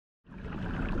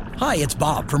Hi, it's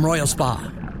Bob from Royal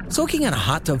Spa. Soaking in a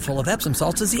hot tub full of Epsom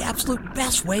salts is the absolute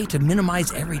best way to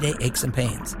minimize everyday aches and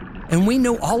pains. And we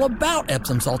know all about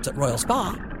Epsom salts at Royal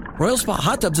Spa. Royal Spa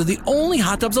hot tubs are the only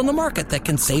hot tubs on the market that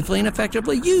can safely and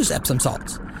effectively use Epsom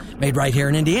salts. Made right here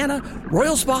in Indiana,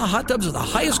 Royal Spa hot tubs are the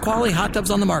highest quality hot tubs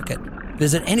on the market.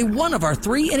 Visit any one of our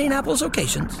 3 Indianapolis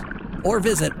locations or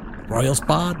visit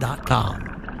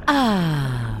royalspa.com.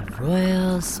 Ah,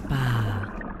 Royal Spa.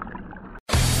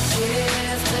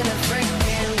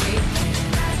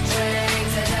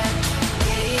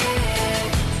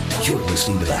 You're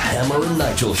listening to the Hammer and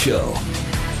Nigel Show.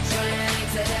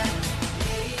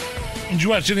 Did you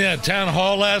watch any of that town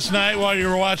hall last night while you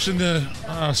were watching the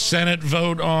Senate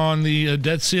vote on the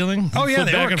debt ceiling? Oh, yeah,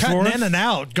 they were cutting in and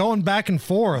out, going back and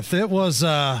forth. It was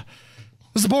a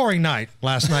boring night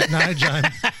last night, Nigel.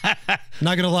 I'm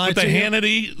not going to lie to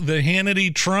you. The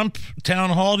Hannity Trump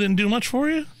town hall didn't do much for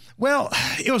you? Well,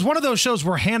 it was one of those shows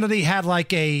where Hannity had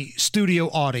like a studio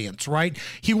audience, right?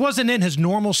 He wasn't in his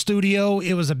normal studio.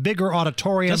 It was a bigger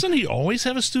auditorium. Doesn't he always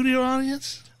have a studio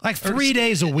audience? Like 3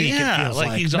 days a week, yeah, it feels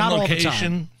like. He's not on all the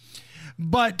location. time.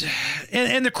 But,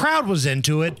 and the crowd was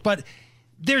into it, but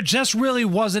there just really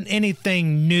wasn't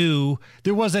anything new.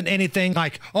 There wasn't anything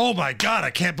like, oh my God,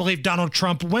 I can't believe Donald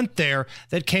Trump went there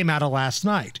that came out of last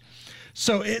night.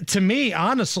 So to me,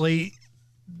 honestly,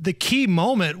 the key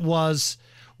moment was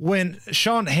when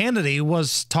Sean Hannity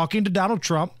was talking to Donald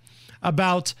Trump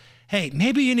about, hey,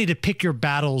 maybe you need to pick your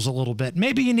battles a little bit.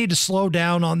 Maybe you need to slow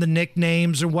down on the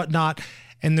nicknames and whatnot.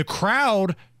 And the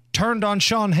crowd turned on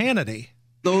Sean Hannity.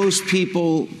 Those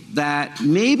people that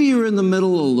maybe are in the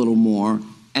middle a little more,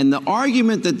 and the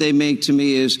argument that they make to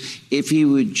me is if he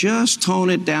would just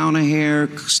tone it down a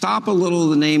hair, stop a little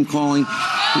of the name calling.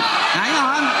 Hang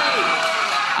on.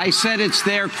 I said it's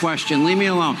their question. Leave me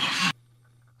alone.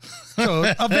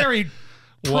 So a very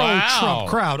pro-Trump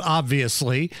crowd,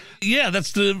 obviously. Yeah,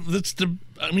 that's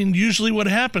usually what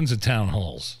happens at town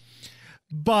halls.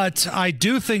 But I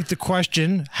do think the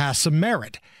question has some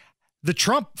merit. The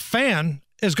Trump fan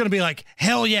is going to be like,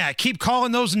 hell yeah, keep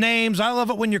calling those names. I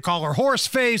love it when you call her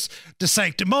horseface,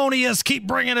 DeSanctimonious, keep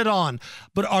bringing it on.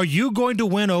 But are you going to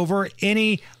win over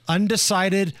any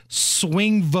undecided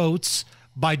swing votes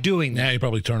by doing that? Yeah, you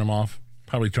probably turn them off.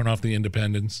 Probably turn off the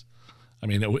independents. I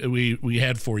mean, we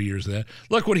had 4 years of that.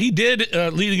 Look, what he did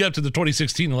leading up to the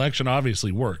 2016 election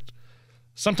obviously worked.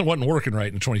 Something wasn't working right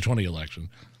in the 2020 election.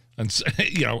 And,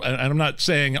 and I'm not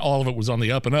saying all of it was on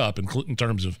the up and up in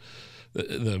terms of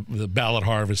the ballot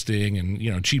harvesting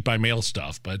and, cheat by mail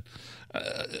stuff. But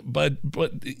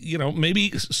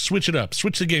maybe switch it up,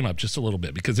 switch the game up just a little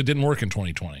bit because it didn't work in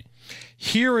 2020.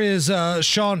 Here is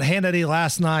Sean Hannity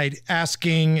last night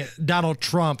asking Donald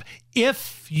Trump,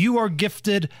 if you are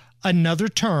gifted another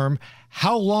term,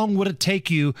 how long would it take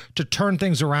you to turn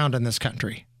things around in this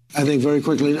country? I think very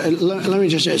quickly. Let me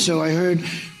just say, so I heard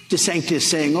DeSantis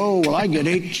saying, oh, well, I get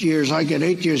 8 years,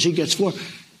 he gets 4.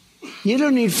 You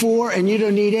don't need 4 and you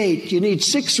don't need 8. You need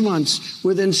 6 months.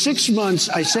 Within 6 months,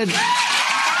 I said,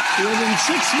 within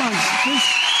 6 months, this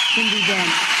can be done.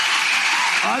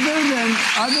 Other than,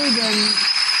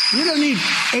 you don't need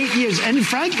 8 years. And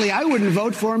frankly, I wouldn't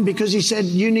vote for him because he said,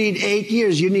 you need 8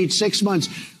 years, you need 6 months.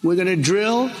 We're going to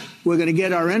drill. We're going to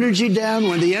get our energy down.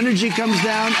 When the energy comes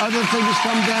down, other things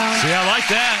come down. See, I like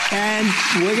that.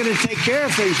 And we're going to take care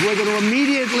of things. We're going to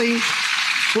immediately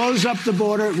close up the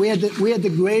border. We had the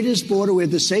greatest border. We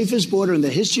had the safest border in the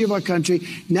history of our country.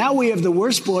 Now we have the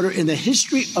worst border in the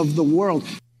history of the world.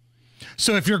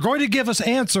 So if you're going to give us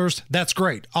answers, that's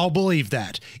great. I'll believe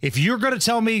that. If you're going to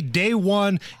tell me day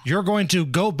one, you're going to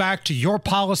go back to your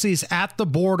policies at the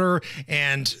border,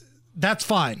 and that's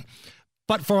fine.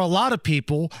 But for a lot of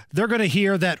people, they're going to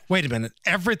hear that, wait a minute,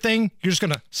 everything, you're just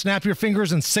going to snap your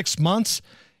fingers in 6 months?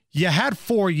 You had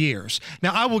 4 years.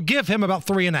 Now, I will give him about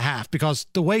 3.5 because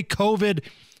the way COVID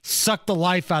sucked the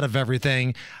life out of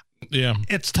everything,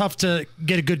 it's tough to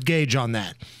get a good gauge on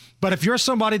that. But if you're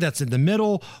somebody that's in the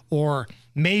middle, or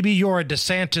maybe you're a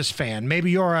DeSantis fan, maybe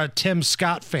you're a Tim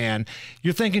Scott fan,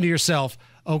 you're thinking to yourself,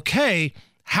 okay,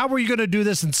 how are you going to do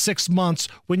this in 6 months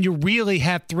when you really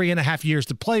have 3.5 years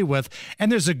to play with?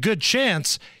 And there's a good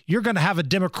chance you're going to have a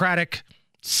Democratic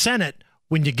Senate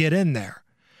when you get in there.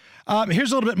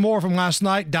 Here's a little bit more from last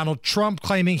night. Donald Trump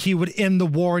claiming he would end the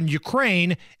war in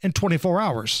Ukraine in 24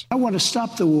 hours. I want to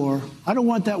stop the war. I don't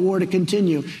want that war to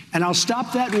continue. And I'll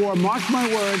stop that war. Mark my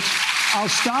words. I'll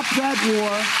stop that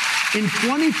war in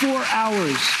 24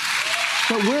 hours.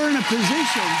 But we're in a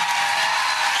position.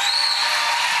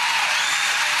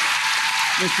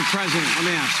 Mr. President, let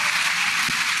me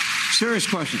ask. Serious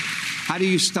question. How do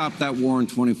you stop that war in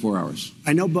 24 hours?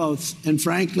 I know both. And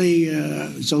frankly,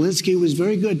 Zelensky was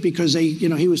very good because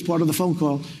he was part of the phone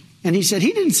call. And he said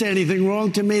he didn't say anything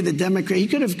wrong to me. The Democrat, he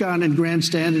could have gone and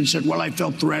grandstand and said, well, I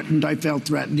felt threatened.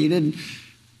 He didn't.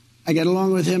 I get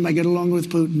along with him. I get along with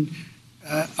Putin.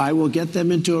 I will get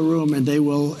them into a room and they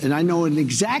will. And I know an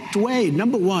exact way.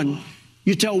 Number one,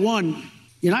 you tell one,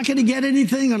 you're not going to get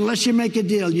anything unless you make a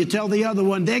deal. You tell the other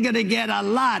one, they're going to get a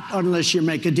lot unless you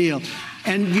make a deal.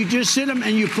 And you just sit them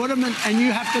and you put them in, and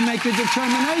you have to make a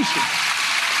determination.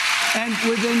 And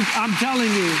I'm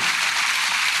telling you,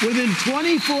 within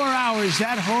 24 hours,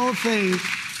 that whole thing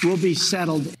will be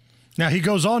settled. Now, he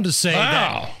goes on to say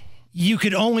that you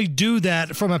could only do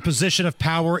that from a position of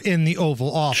power in the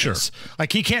Oval Office. Sure.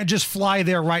 Like, he can't just fly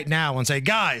there right now and say,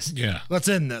 guys, let's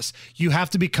end this. You have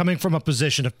to be coming from a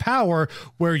position of power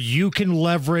where you can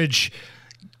leverage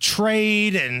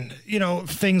trade and,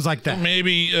 things like that.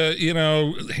 Maybe,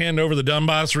 hand over the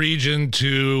Donbass region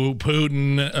to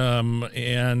Putin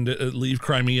and leave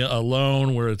Crimea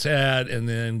alone where it's at, and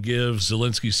then give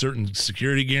Zelensky certain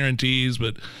security guarantees,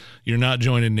 but you're not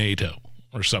joining NATO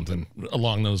or something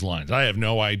along those lines. I have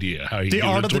no idea how the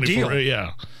art of the deal.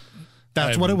 Yeah.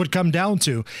 That's what it would come down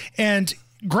to. And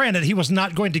granted, he was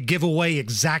not going to give away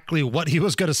exactly what he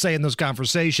was going to say in those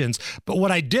conversations. But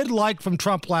what I did like from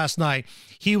Trump last night,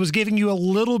 he was giving you a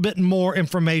little bit more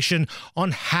information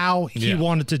on how he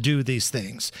wanted to do these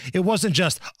things. It wasn't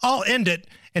just, I'll end it,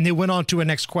 and they went on to a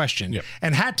next question. Yep.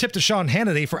 And hat tip to Sean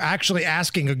Hannity for actually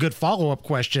asking a good follow-up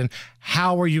question.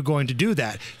 How are you going to do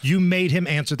that? You made him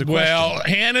answer the question. Well,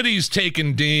 Hannity's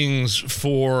taken dings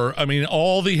for,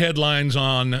 all the headlines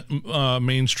on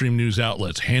mainstream news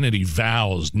outlets. Hannity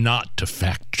vows not to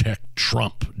fact-check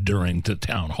Trump during the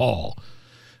town hall,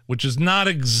 which is not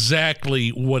exactly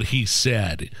what he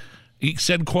said. He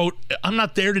said, quote, I'm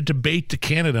not there to debate the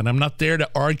candidate. I'm not there to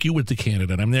argue with the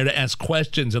candidate. I'm there to ask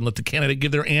questions and let the candidate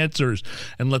give their answers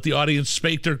and let the audience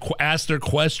ask their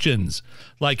questions.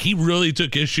 Like, he really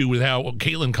took issue with how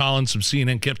Caitlin Collins from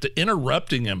CNN kept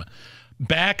interrupting him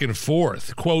back and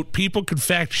forth. Quote, people can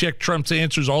fact check Trump's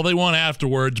answers all they want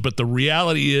afterwards, but the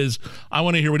reality is I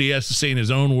want to hear what he has to say in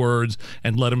his own words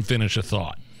and let him finish a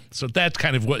thought. So that's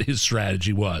kind of what his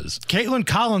strategy was. Caitlin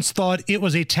Collins thought it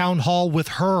was a town hall with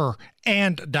her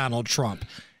and Donald Trump.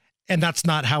 And that's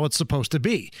not how it's supposed to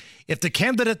be. If the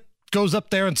candidate goes up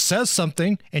there and says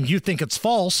something and you think it's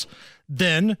false,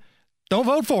 then don't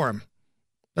vote for him.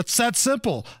 That's that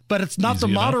simple. But it's not the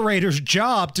moderator's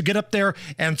job to get up there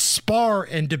and spar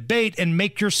and debate and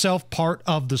make yourself part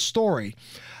of the story.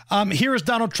 Here is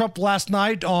Donald Trump last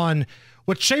night on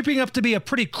what's shaping up to be a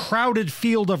pretty crowded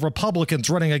field of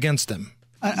Republicans running against him.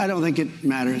 I don't think it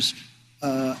matters.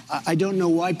 I don't know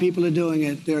why people are doing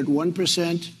it. They're at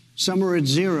 1%. Some are at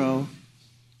 0.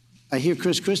 I hear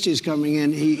Chris Christie's coming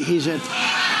in. He was at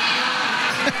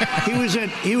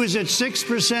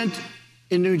 6%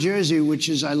 in New Jersey, which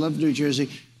is, I love New Jersey,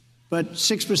 but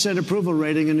 6% approval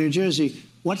rating in New Jersey.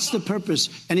 What's the purpose?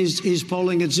 And he's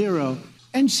polling at 0.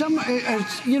 And some,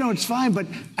 it's fine, but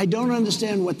I don't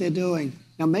understand what they're doing.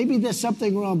 Now, maybe there's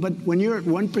something wrong, but when you're at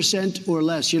 1% or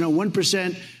less,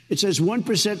 1%, it says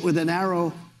 1% with an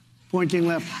arrow pointing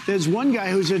left. There's one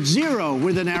guy who's at 0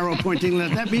 with an arrow pointing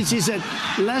left. That means he's at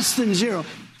less than 0.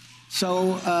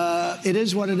 So it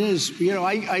is what it is.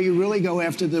 I really go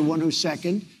after the one who's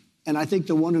second, and I think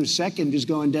the one who's second is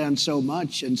going down so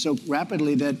much and so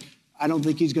rapidly that I don't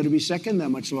think he's going to be second that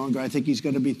much longer. I think he's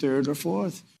going to be third or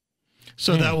fourth.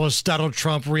 So that was Donald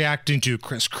Trump reacting to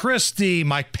Chris Christie,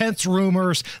 Mike Pence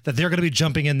rumors that they're going to be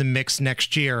jumping in the mix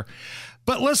next year.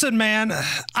 But listen, man,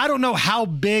 I don't know how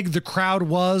big the crowd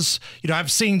was.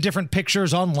 I've seen different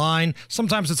pictures online.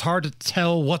 Sometimes it's hard to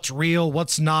tell what's real,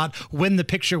 what's not, when the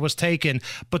picture was taken.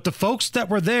 But the folks that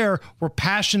were there were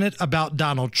passionate about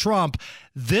Donald Trump.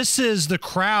 This is the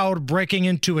crowd breaking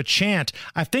into a chant.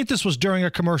 I think this was during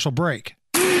a commercial break.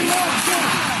 We love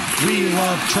Trump. We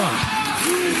love Trump.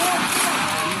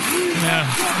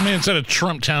 Yeah, it's at a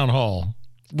Trump town hall.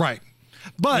 Right.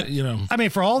 But,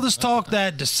 for all this talk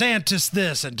that DeSantis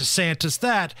this and DeSantis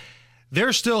that,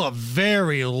 there's still a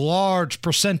very large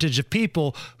percentage of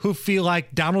people who feel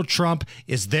like Donald Trump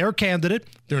is their candidate.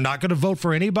 They're not going to vote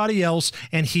for anybody else,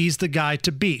 and he's the guy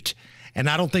to beat. And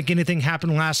I don't think anything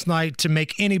happened last night to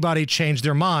make anybody change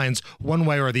their minds one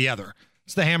way or the other.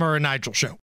 It's the Hammer and Nigel Show.